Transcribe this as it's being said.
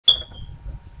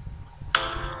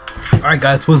Alright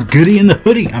guys, what's goody in the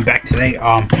hoodie? I'm back today.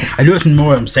 I do have some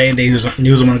more Saiyan Day news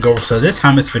I want to go over. So this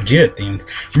time it's Vegeta themed.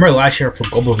 Remember last year for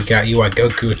Global we got UI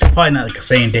Goku. Probably not like a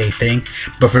Saiyan Day thing,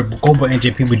 but for Global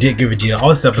NJP we did give Vegeta. All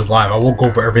this stuff is live. I will go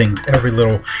over everything, every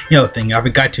little thing. I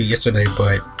got to yesterday,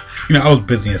 but I was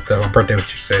busy and stuff. My birthday was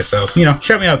yesterday, so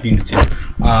shout me out if you need to.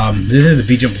 This is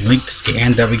the VJump link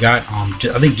scan that we got.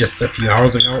 I think just a few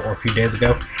hours ago or a few days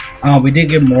ago. We did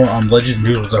get more Legends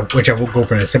news, which I will go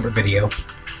over in a separate video.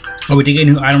 Oh, we did get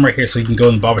a new item right here, so you can go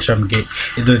in the barbershop and get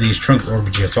either these trunks or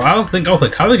Vegeta. So I was like,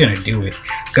 how are they gonna do it?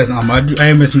 Because I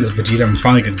am missing this Vegeta. I'm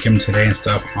finally gonna give him today and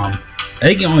stuff. I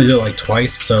think you can only do it like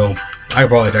twice, so I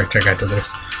probably check out to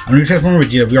this. I'm gonna transform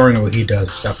Vegeta. We already know what he does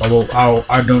and stuff. I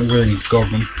don't really need to go over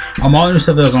him. All the new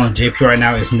stuff that was on JP right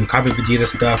now is new copy Vegeta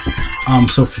stuff.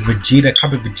 So for Vegeta,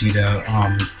 copy Vegeta.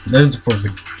 That is for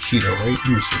Vegeta, right? Let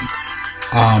me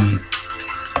see.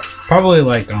 Probably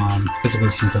like physical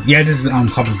stream. Yeah, this is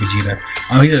copy Vegeta.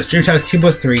 He does stream size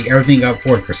 2+3, everything up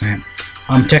 40%.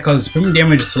 Tech causes premium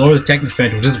damage, slows attack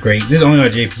defense, which is great. This is only on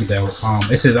JP though.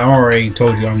 It says I already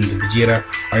told you I'm the Vegeta.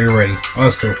 Are you ready? Oh,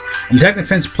 that's cool. Attack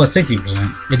defense plus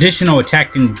 60%. Additional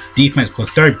attack and defense plus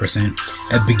 30%.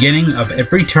 At the beginning of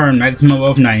every turn, maximum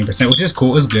of 90%, which is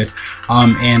cool. It's good.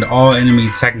 And all enemy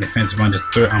attack and defense minus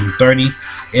 30.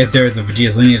 If there is a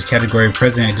Vegeta's lineage category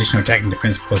present, additional attack and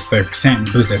defense plus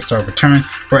 30%. Boost at start of a turn.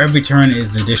 For every turn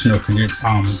is additional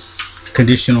conditional.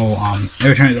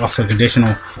 Every turn is also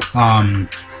conditional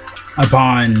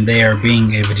upon there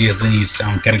being a Vegeta's lineage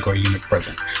category unit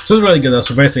present. So it's really good though.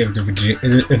 So basically,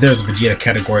 if there's a Vegeta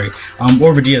category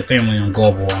or Vegeta's family on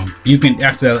global, you can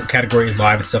after that category is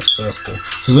live and stuff. So that's cool.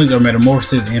 So links are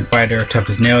Metamorphosis, Infighter, Tough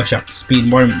as Nails, Sharp as Speed,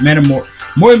 more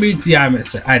immunity. I need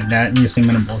to say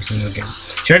Metamorphosis again.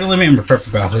 Share the limit and prepare for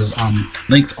battle. His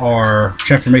links are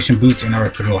transformation boots and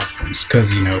artificial items because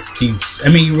he's he's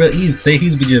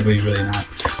Vegeta, but he's really not.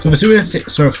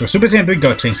 So for Super Saiyan 3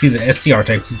 Gotenks, he's an STR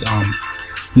type. He's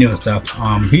new and stuff.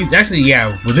 He's actually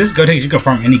with this Gotenks you can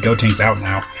farm any Gotenks out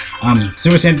now.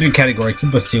 Super Saiyan 3 category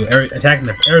 2+2, attacking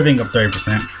everything up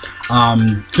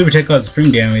 30%. Super Tech causes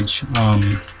supreme damage.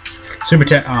 Super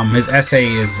Tech his SA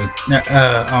is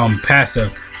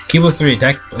passive. Keyboard 3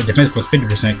 attack defense plus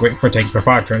 50%, great for taking for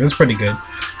 5 turns. That's pretty good.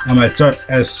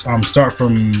 Start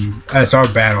from SR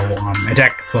battle,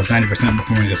 attack plus 90%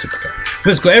 before running a super attack. But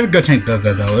it's cool. Every Gotenk does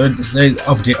that though. They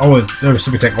update always. Their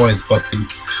super attack always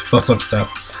buffs up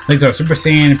stuff. Links are Super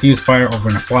Saiyan, Fuse Fire over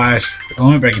in a flash,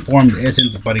 Element Breaking Form, the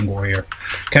Essence of Budding Warrior.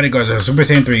 Categories are Super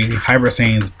Saiyan 3, Hybrid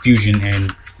Saiyans, Fusion,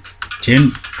 and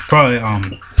probably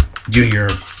Junior.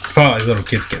 Probably like little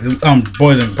kids,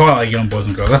 boys and probably like young boys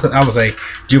and girls. I would say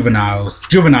juveniles.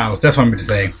 That's what I meant to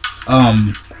say.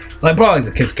 Like probably like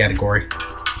the kids category.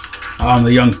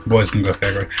 The young boys and girls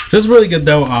category. So it's really good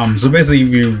though. So basically,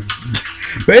 if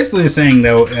you saying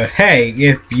though, hey,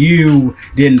 if you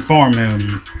didn't farm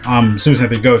him, Super Saiyan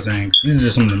 3 Gotenks, these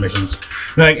are some of the missions.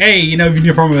 Like, hey, if you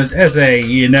didn't farm him as SA,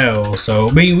 So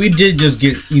we did just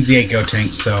get easy 8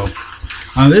 Gotenks, so.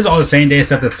 This is all the Saiyan Day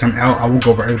stuff that's coming out. I will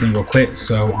go over everything real quick.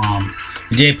 So,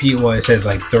 the JP, it says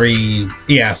like 3.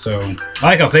 Yeah, so I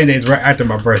like how Saiyan Day is right after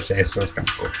my birthday, so it's kind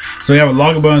of cool. So, we have a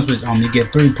logger bonus, which you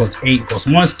get 3 plus 8 plus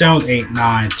 1 stones, 8,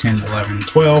 9, 10, 11,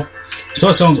 12.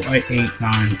 12 stones, 8, 9,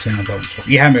 10, 11, 12.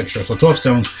 You have extra, so 12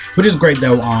 stones, which is great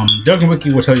though. Dokkan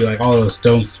Wiki will tell you like all those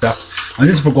stones stuff. This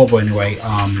is for global anyway.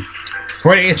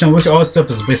 48 stones, which all this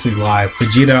stuff is basically live.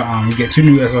 Vegeta, you get 2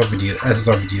 new SSR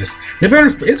Vegetas. The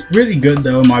banner, it's really good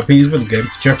though, in my opinion. It's really good.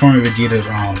 Transforming Vegeta's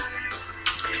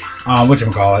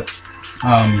whatchamacallit,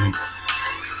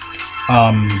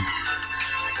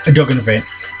 a Dokkan event.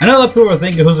 I know a lot of people are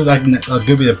thinking who's like gonna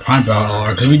be the prime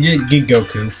battle because we did get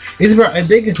Goku. I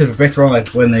think it's based around like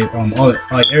when they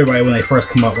everybody when they first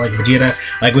come up, like Vegeta,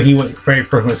 like when he went very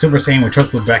first with Super Saiyan with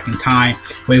Chuck back in time,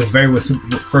 when he was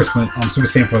first when Super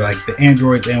Saiyan for like the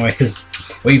androids, and when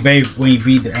he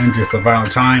beat the androids for the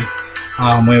violent time,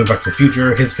 when he went back to the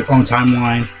future, his own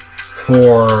timeline.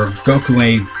 For Goku,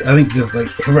 I think this is like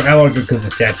for LR because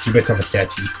the statue based off a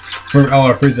statue. For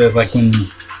LR Frieza, it's like when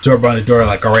door by the door,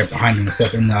 like right behind him,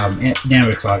 except in the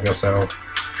Namek Saga. So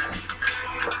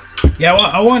yeah, well,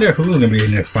 I wonder who's gonna be the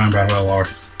next Prime Battle LR.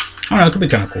 I don't know, it could be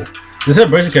kind of cool. The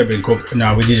celebration could be cool.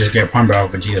 No, we did just get Prime Battle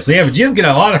Vegeta. So yeah, Vegeta's getting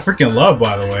a lot of freaking love,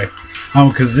 by the way.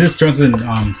 Because this Trunks and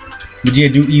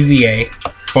Vegeta do Easy A,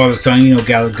 Father Son,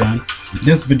 Gallop Gun.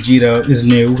 This Vegeta is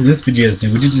new. This Vegeta is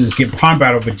new. We did just get Prime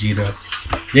Battle Vegeta.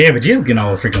 Yeah, Vegeta's getting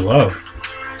all the freaking love.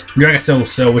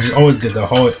 So which is always good though.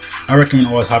 I recommend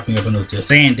always hopping up into the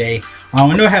Saiyan Day.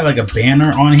 I know I had like a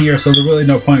banner on here, so there's really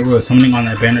no point really summoning on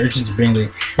that banner. It's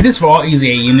just for all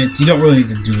Easy A units. You don't really need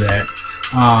to do that.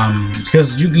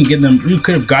 Because you can get them, you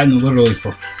could have gotten them literally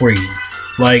for free,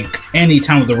 like any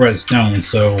time with the red stone.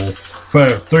 So for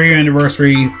the 3-year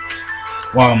anniversary,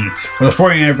 for the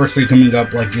 4-year anniversary coming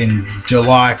up like in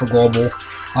July for global,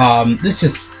 this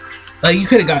just like you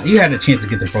had a chance to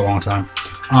get them for a long time.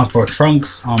 For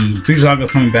Trunks, Future Saga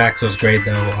is coming back, so it's great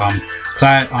though.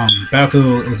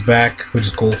 Battlefield is back, which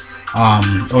is cool.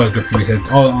 Always good for me.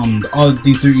 All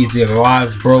D3 EZ are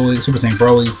alive. Broly, Super Saiyan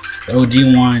Broly's, the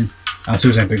OG one,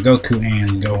 Super Saiyan Big Goku,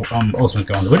 and Ultimate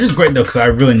Gohan, which is great though because I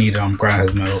really need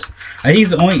Ground medals.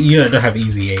 He's the only unit that don't have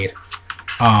Easy Aid.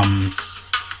 Let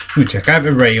me check. I have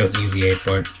everybody else Easy Aid,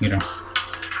 but you know,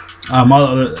 all the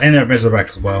other, and their events are back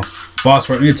as well. Boss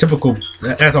Rush, typical.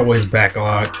 That's always back a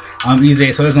lot. Easy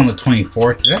Aid, so that's on the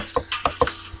 24th. That's a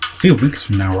few weeks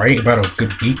from now, right? About a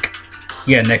good week.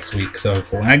 Yeah, next week. So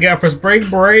cool. And I got first break.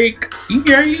 Yay! I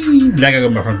gotta go to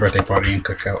my friend's birthday party and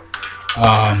cook out.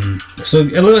 So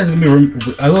it looks like it's gonna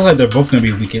be. I look like they're both gonna be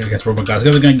a weekend against Robot Guys.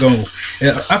 Because they're gonna go.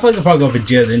 I feel like they'll probably go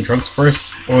Vegeta then Trunks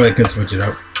first, or they could switch it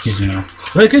up. Cause you know,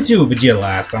 they could do Vegeta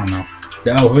last. I don't know.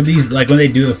 For these, like when they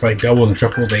do it for like doubles and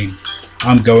triples, they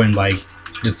going like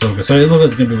just a little bit. So it looks like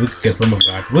it's gonna be a week against Robot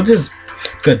Guys, which is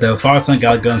good though. Fire Sun,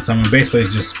 Galaga, and Summon. Basically,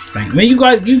 it's just saying. I mean, you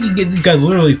can get these guys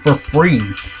literally for free.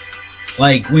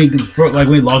 Like when you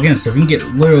log in and stuff, you can get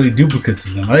literally duplicates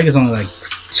of them. I think it's only like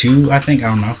 2. I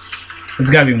don't know. It's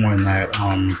gotta be more than that.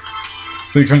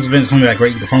 Free Trunks event is coming back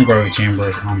great. The Form Gravity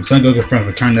Chambers. Sun Goku Friends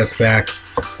Return, that's back.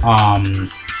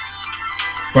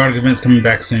 Bardock event's coming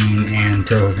back soon, and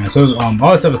Turtle again. So all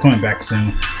that stuff is coming back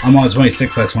soon. I'm on the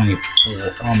 26th,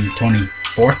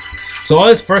 24th. So all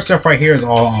this first stuff right here is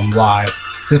all live.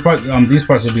 This part, these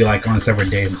parts will be like on separate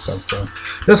days and stuff. So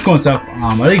that's cool stuff.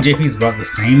 I think JP is about the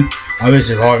same. It's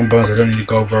just login bones. I don't need to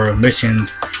go over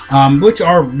missions, which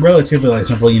are relatively like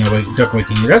simple. You know, like duck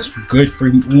waking. That's good.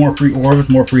 More free orbs,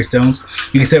 more free stones.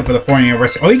 You can set it for the 4th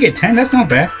anniversary. Oh, you get 10. That's not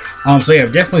bad. So yeah,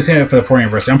 definitely set it for the 4th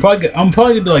anniversary. I'm probably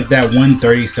gonna be like that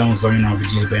 130 stones on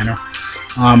Vegeta banner.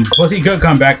 Plus he could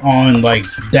come back on like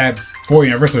that 4th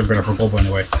anniversary banner for global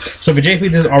anyway. So for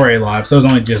JP, this is already live. So it's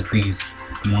only just these.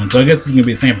 So I guess it's gonna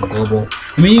be the same for global.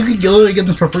 I mean, you can literally get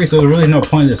them for free, so there's really no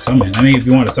point in this summon. I mean, if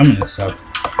you want to summon this stuff,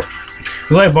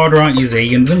 we like Balderon,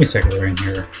 easy. And let me check it right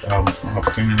here.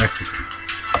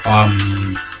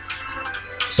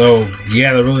 So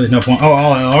yeah, there really is no point. Oh,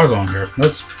 all LR's on here.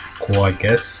 That's cool, I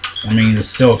guess. I mean, it's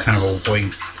still kind of a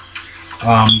waste.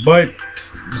 But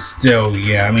still,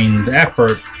 yeah. I mean, the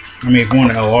effort. I mean, if you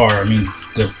want an LR,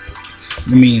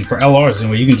 for LRs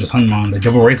anyway, you can just hunt them on the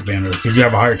double race banner because you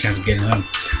have a higher chance of getting them.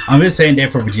 I'm just saying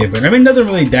that for Vegeta, but I mean, nothing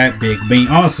really that big. I mean,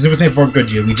 honestly, Super Saiyan 4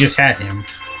 Vegeta, we just had him.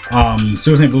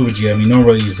 Super Saiyan Blue Vegeta, I mean, no one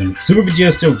really used him. Super Vegeta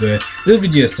is still good. This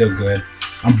Vegeta is still good.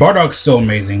 Bardock's still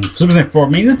amazing. Super Saiyan 4, I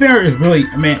mean, this banner is really,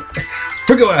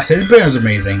 forget what I said, this banner is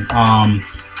amazing. Do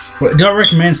I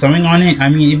recommend summoning on it? I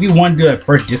mean, if you want to do that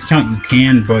first discount, you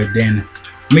can, but then.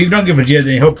 I mean, if you don't get Vegeta,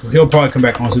 then he'll probably come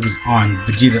back on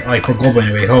Vegeta, like for global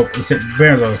anyway.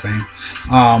 Banners are the same.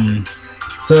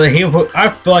 So I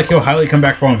feel like he'll highly come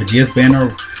back on Vegeta's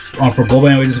banner for global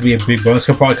anyway. This will be a big bonus.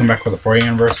 He'll probably come back for the 4th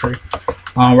anniversary.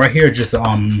 Right here, just the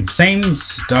same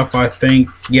stuff. I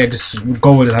think. Yeah, just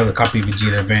go with have the copy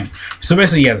Vegeta event. So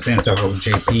basically, yeah, the same stuff with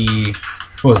JP.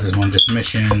 What was this one? Just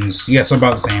missions. Yeah, so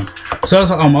about the same. So that's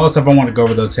all the stuff I want to go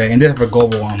over though today. And this for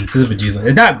global, this is Vegeta.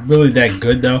 It's not really that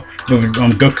good though, but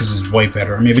Goku's is way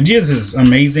better. I mean, Vegeta's is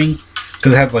amazing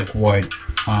because it has like what,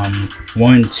 1,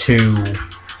 2,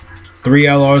 3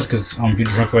 LRs because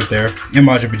Future Trunks right there, and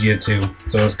Majin Vegeta too.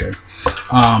 So that's good.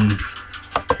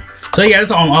 So yeah,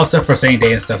 that's all stuff for Saiyan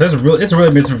Day and stuff. It's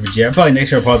really missing for Vegeta. I feel like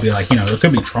next year will probably be like, there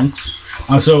could be Trunks.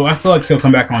 So I feel like he'll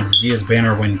come back on Vegeta's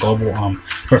banner when global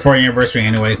for 4th anniversary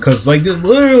anyway. Cause like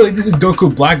literally this is Goku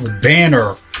Black's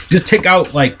banner. Just take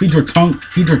out like Future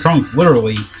Trunks.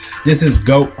 Literally, this is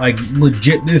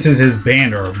legit. This is his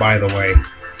banner, by the way.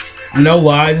 No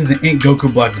lie, this isn't Goku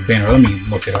Black's banner. Let me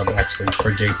look it up actually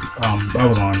for JP. I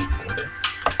was on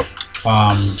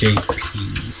JP.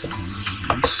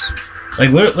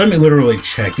 Like let me literally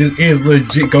check. This is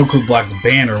legit Goku Black's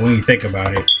banner when you think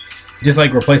about it. Just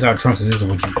like replace our Trunks, this is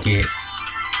what you get.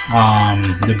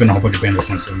 There've been a whole bunch of banners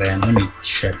since then. Let me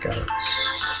check out.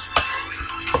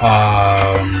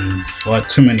 Well,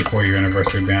 too many 4-year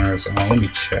anniversary banners. Let me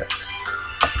check.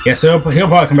 Yeah, so he'll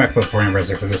probably come back for the 4th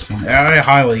anniversary for this one. I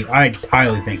highly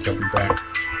think he'll be back.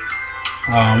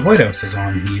 What else is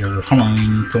on here? Come on. I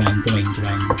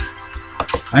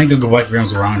think Goku Black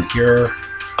runs around here.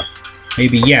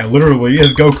 Maybe, yeah, literally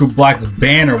is Goku Black's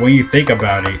banner when you think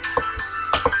about it.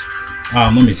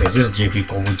 Let me say, this is JP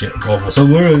Global. So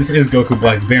literally, this is Goku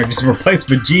Black's banner. Just replace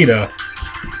Vegeta.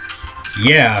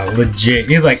 Yeah, legit.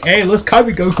 He's like, hey, let's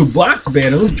copy Goku Black's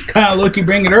banner. Let's kind of low-key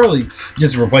bring it early.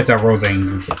 Just replace that Rose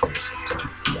and get this.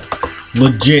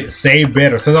 Legit, say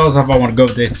better. So that's all stuff I want to go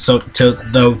with this. So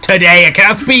though today I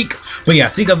can't speak. But yeah,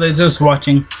 see you guys later. Just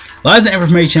watching. Lots of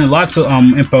information, lots of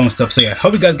info and stuff. So yeah,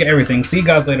 hope you guys get everything. See you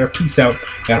guys later. Peace out.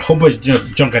 Got a whole bunch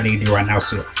of junk I need to do right now.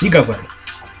 So see you guys later.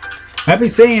 Happy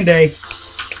Saiyan Day.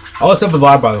 All this stuff is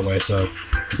live, by the way. So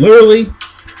literally,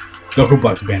 Goku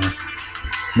Black's banner.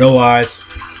 No lies.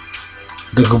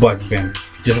 Goku Black's banner.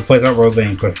 Just replace that Rose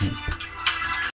and put it in.